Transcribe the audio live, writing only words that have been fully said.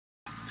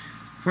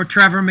For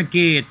Trevor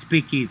McGee, it's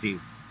speakeasy.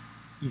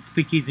 You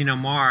speak easy no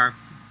more,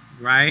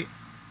 right?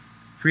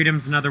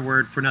 Freedom's another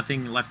word for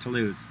nothing left to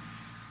lose.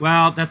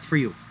 Well, that's for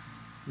you,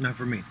 not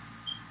for me.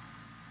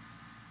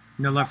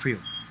 No love for you.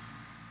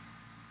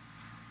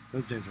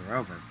 Those days are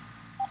over.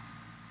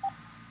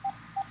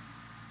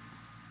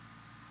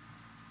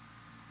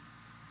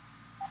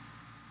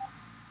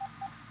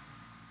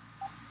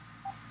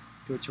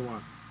 Do what you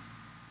want.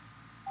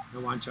 I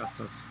want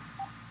justice.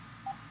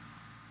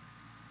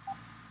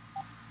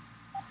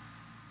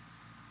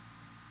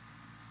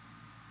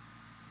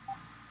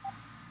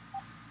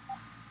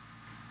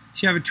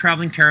 You have a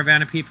traveling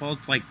caravan of people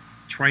like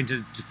trying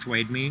to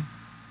dissuade me,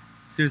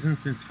 Susan,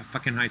 since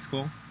fucking high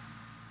school.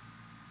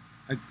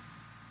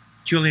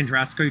 Julian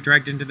Drasco, you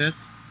dragged into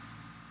this.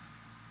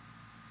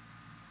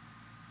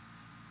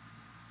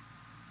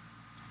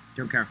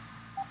 Don't care.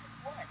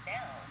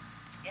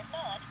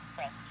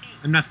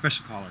 I'm not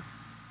special caller.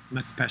 I'm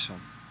not special.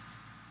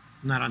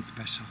 I'm not on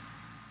special.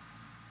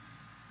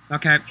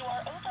 Okay. You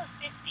are over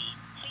 50.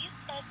 Please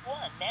press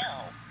 1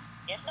 now.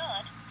 If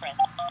not, press.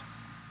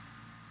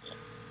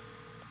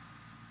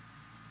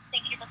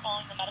 Thank you for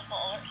calling the Medical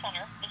Alert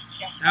Center. This is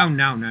Jessica. Oh,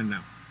 no.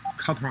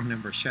 Called the wrong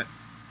number. Shit.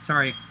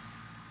 Sorry.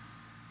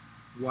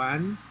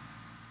 1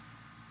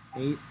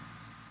 8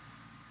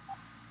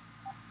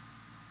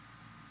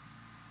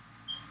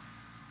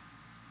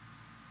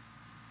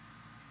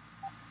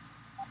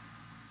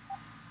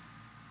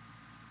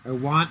 I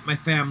want my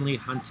family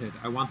hunted.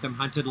 I want them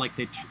hunted like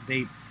they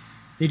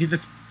do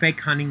this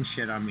fake hunting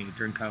shit on me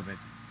during COVID.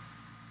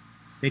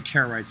 They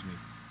terrorized me.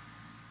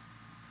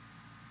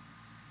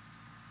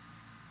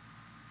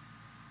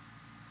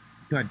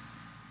 Good.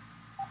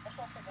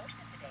 Special promotion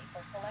today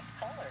for select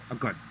callers. Oh,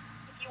 good.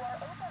 If you are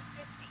over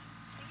 50,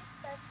 please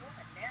press 1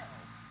 now.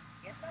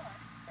 If not,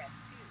 press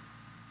 2.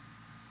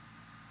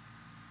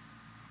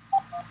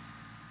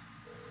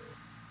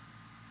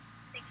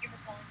 Thank you for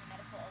calling the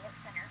Medical Alert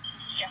Center. This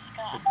is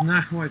Jessica. It's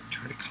not who I was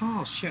trying to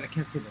call. Shit, I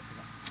can't see this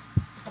again.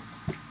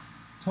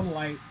 Total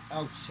light.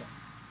 Oh, shit.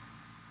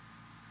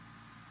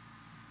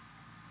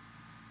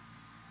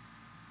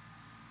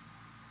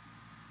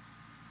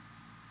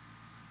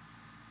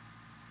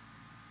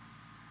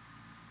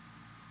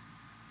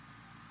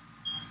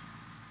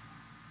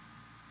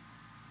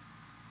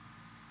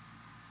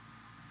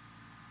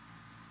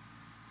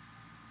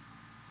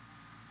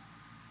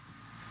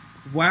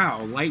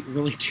 Wow, light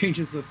really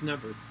changes those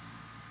numbers.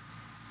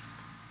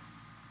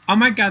 Oh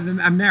my god,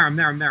 I'm there.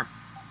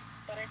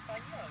 But I saw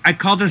you. I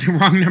called the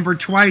wrong number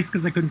twice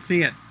because I couldn't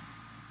see it.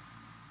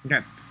 Okay.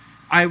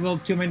 I will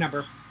do my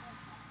number.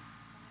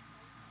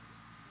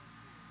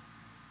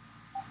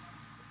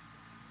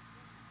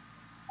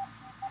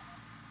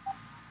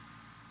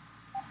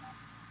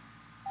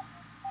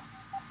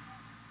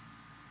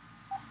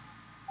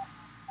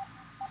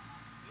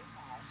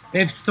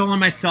 They've stolen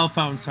my cell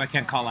phone, so I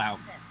can't call out.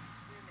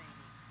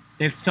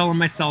 They've stolen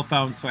my cell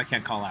phone, so I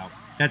can't call out.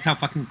 That's how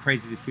fucking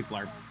crazy these people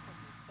are.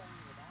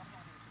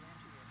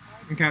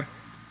 Okay.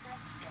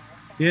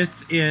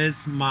 This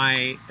is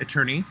my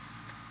attorney.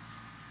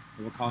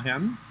 I will call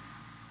him.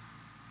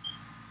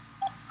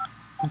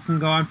 This can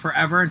go on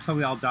forever until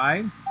we all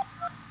die.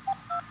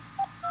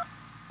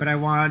 But I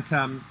want,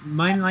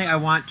 mainly I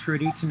want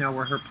Trudy to know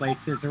where her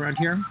place is around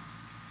here.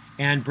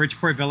 And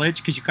Bridgeport Village,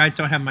 because you guys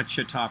don't have much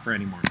shit to offer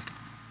anymore.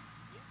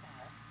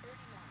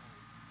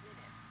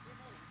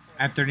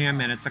 I have 39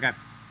 minutes, okay.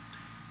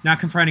 Not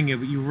confronting you,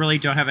 but you really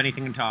don't have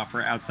anything to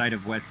offer outside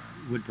of West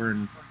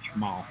Woodburn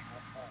Mall.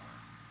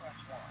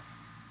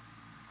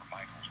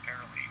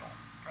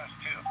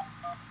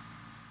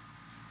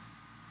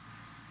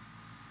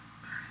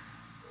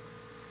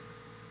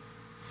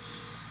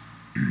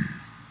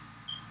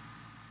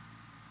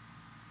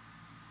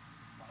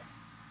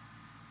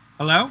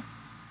 Hello?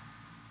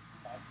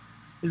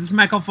 Is this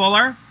Michael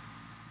Fuller?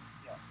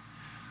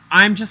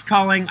 I'm just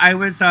calling. I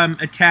was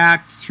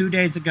attacked 2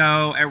 days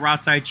ago at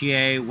Roths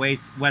Iga,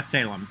 West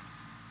Salem.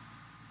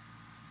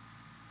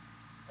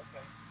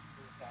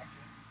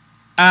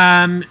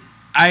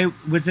 I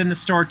was in the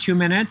store 2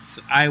 minutes.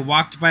 I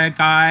walked by a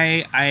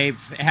guy.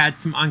 I've had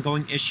some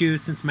ongoing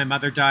issues since my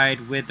mother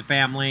died with the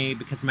family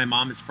because my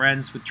mom is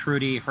friends with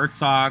Trudy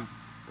Herzog,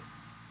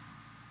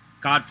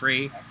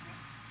 Godfrey.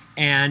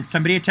 And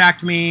somebody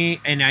attacked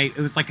me, and it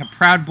was like a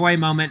Proud Boy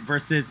moment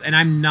versus, and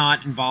I'm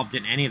not involved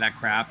in any of that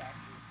crap.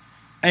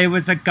 It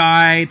was a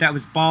guy that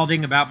was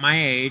balding about my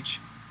age.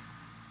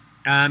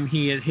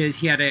 He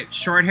had a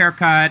short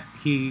haircut.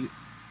 He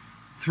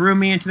threw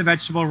me into the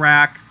vegetable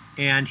rack,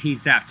 and he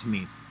zapped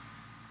me.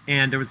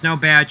 And there was no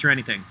badge or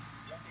anything.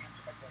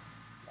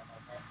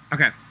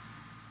 Okay.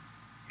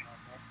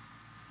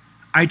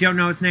 I don't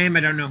know his name.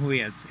 I don't know who he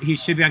is. He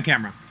should be on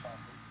camera.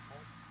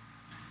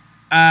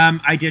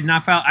 I did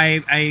not file.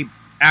 I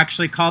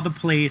actually called the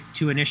police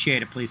to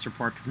initiate a police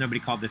report because nobody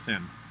called this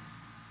in.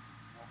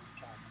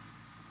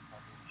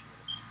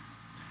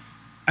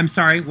 I'm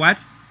sorry,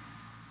 what?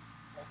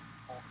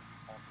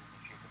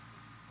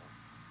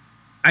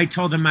 I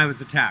told them I was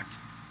attacked.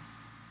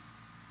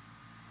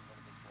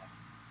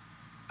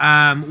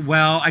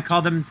 Well, I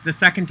called them the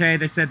second day.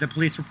 They said the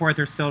police report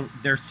they're still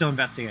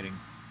investigating.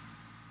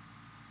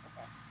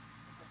 Okay.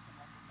 Because you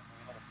mentioned to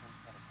me that a person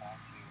had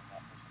attacked you and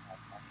that person had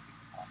money you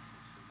could possibly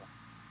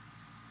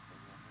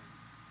sue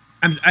them.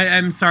 They were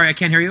injured. I'm sorry, I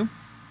can't hear you.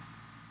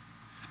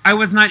 I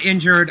was not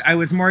injured. I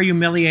was more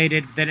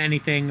humiliated than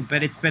anything,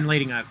 but it's been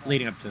leading up to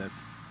this.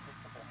 They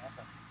put their hands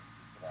on you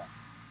for that.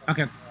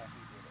 Okay. You know who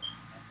did it.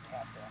 And they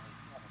have to only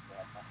sue them if they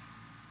have money.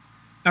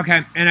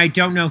 Okay, and I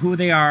don't know who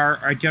they are,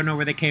 or I don't know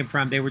where they came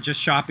from. They were just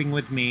shopping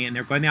with me, and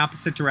they're going the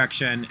opposite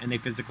direction, and they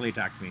physically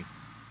attacked me.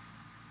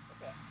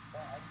 Okay.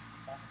 Well, I just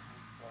keep on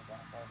the police to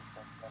identify the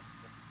suspect,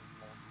 get the video,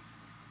 do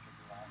some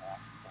research around,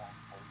 ask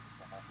the police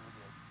to find out who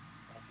it is.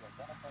 And if you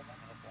identify them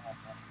and if they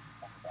have money, you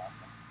can come back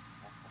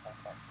and we'll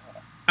talk about suing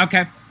them.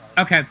 Okay,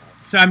 okay.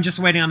 So I'm just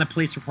waiting on the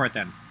police report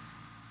then.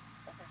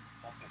 Okay.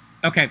 Sounds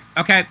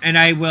good. Okay, and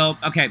I will.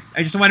 Okay,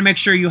 I just want to make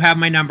sure you have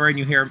my number and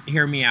you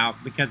hear me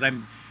out because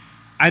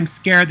I'm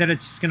scared that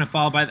it's just going to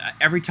fall by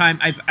every time.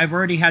 I've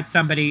already had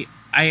somebody.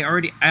 I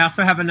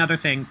also have another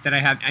thing that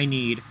I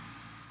need.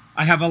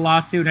 I have a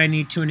lawsuit I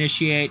need to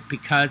initiate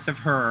because of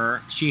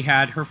her. She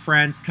had her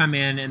friends come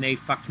in and they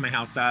fucked my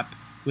house up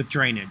with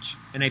drainage,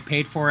 and I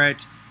paid for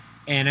it,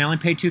 and I only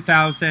paid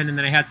 $2,000, and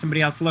then I had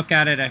somebody else look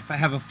at it. I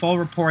have a full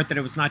report that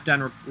it was not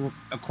done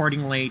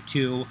accordingly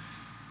to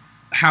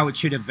how it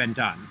should have been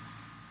done,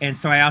 and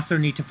so I also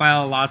need to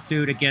file a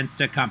lawsuit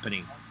against a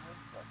company.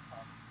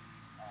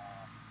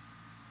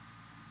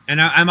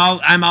 And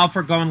I'm all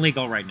for going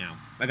legal right now.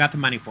 I got the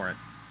money for it.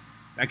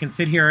 I can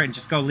sit here and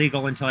just go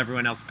legal until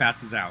everyone else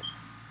passes out.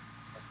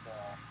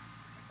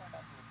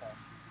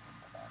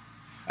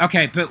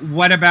 Okay, but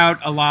what about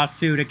a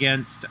lawsuit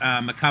against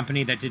a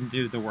company that didn't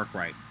do the work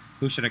right?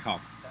 Who should I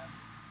call?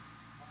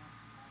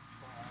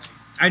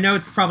 I know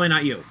it's probably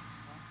not you.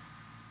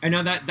 I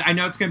know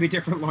it's going to be a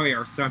different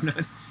lawyer, so I'm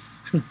not.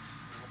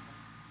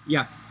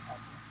 Yeah.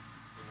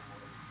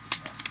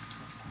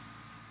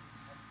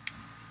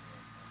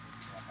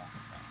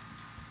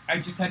 I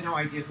just had no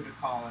idea who to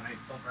call, and I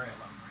feel very alone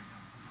right now.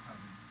 I'm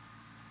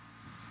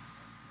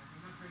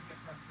not trying to get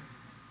frustrated.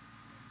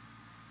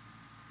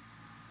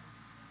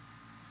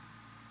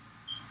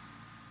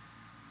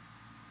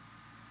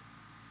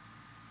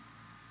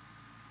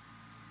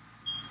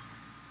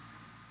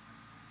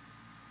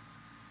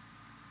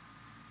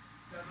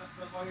 So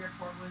the lawyer in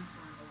Portland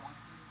for the lawsuit.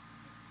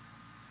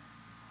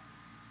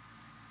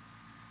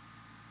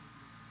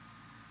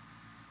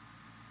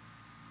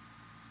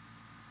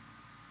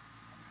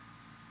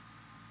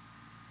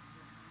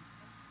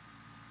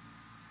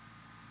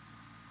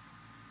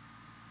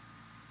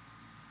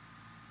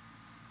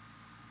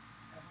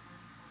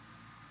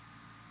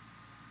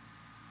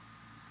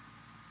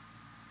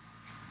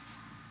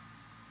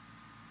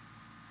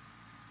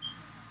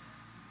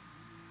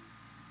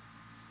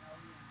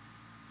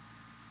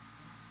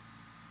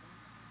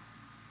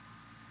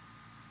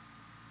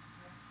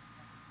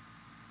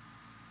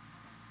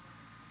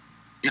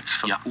 It's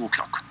 4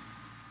 o'clock.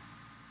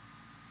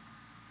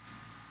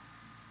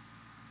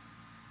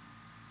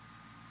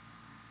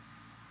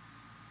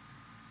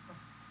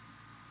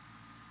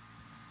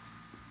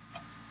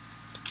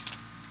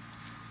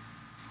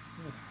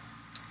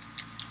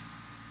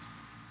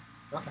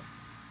 Okay.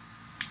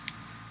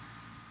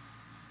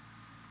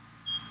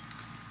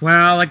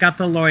 Well, I got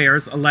the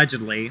lawyers,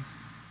 allegedly.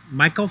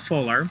 Michael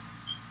Fuller.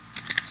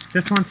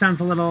 This one sounds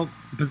a little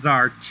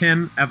bizarre.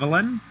 Tim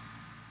Evelyn.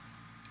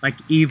 Like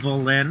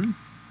Evelyn.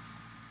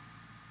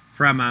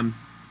 From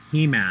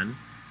He-Man.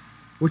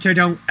 Which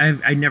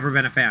I've never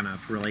been a fan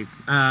of, really.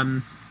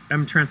 I'm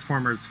a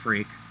Transformers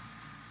freak.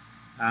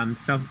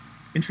 So,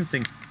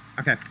 interesting.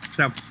 Okay,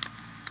 so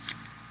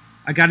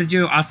I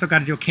also got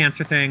to do a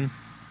cancer thing.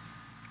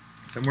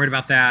 So I'm worried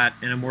about that,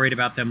 and I'm worried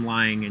about them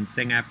lying and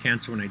saying I have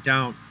cancer when I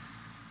don't.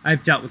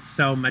 I've dealt with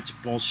so much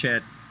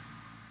bullshit.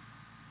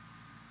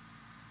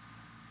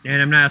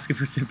 And I'm not asking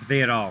for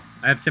sympathy at all.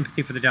 I have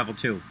sympathy for the devil,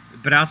 too.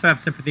 But I also have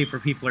sympathy for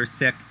people who are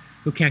sick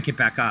who can't get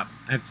back up.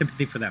 I have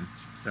sympathy for them.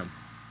 So,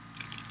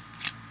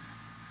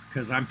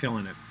 because I'm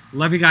feeling it.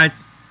 Love you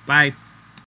guys. Bye.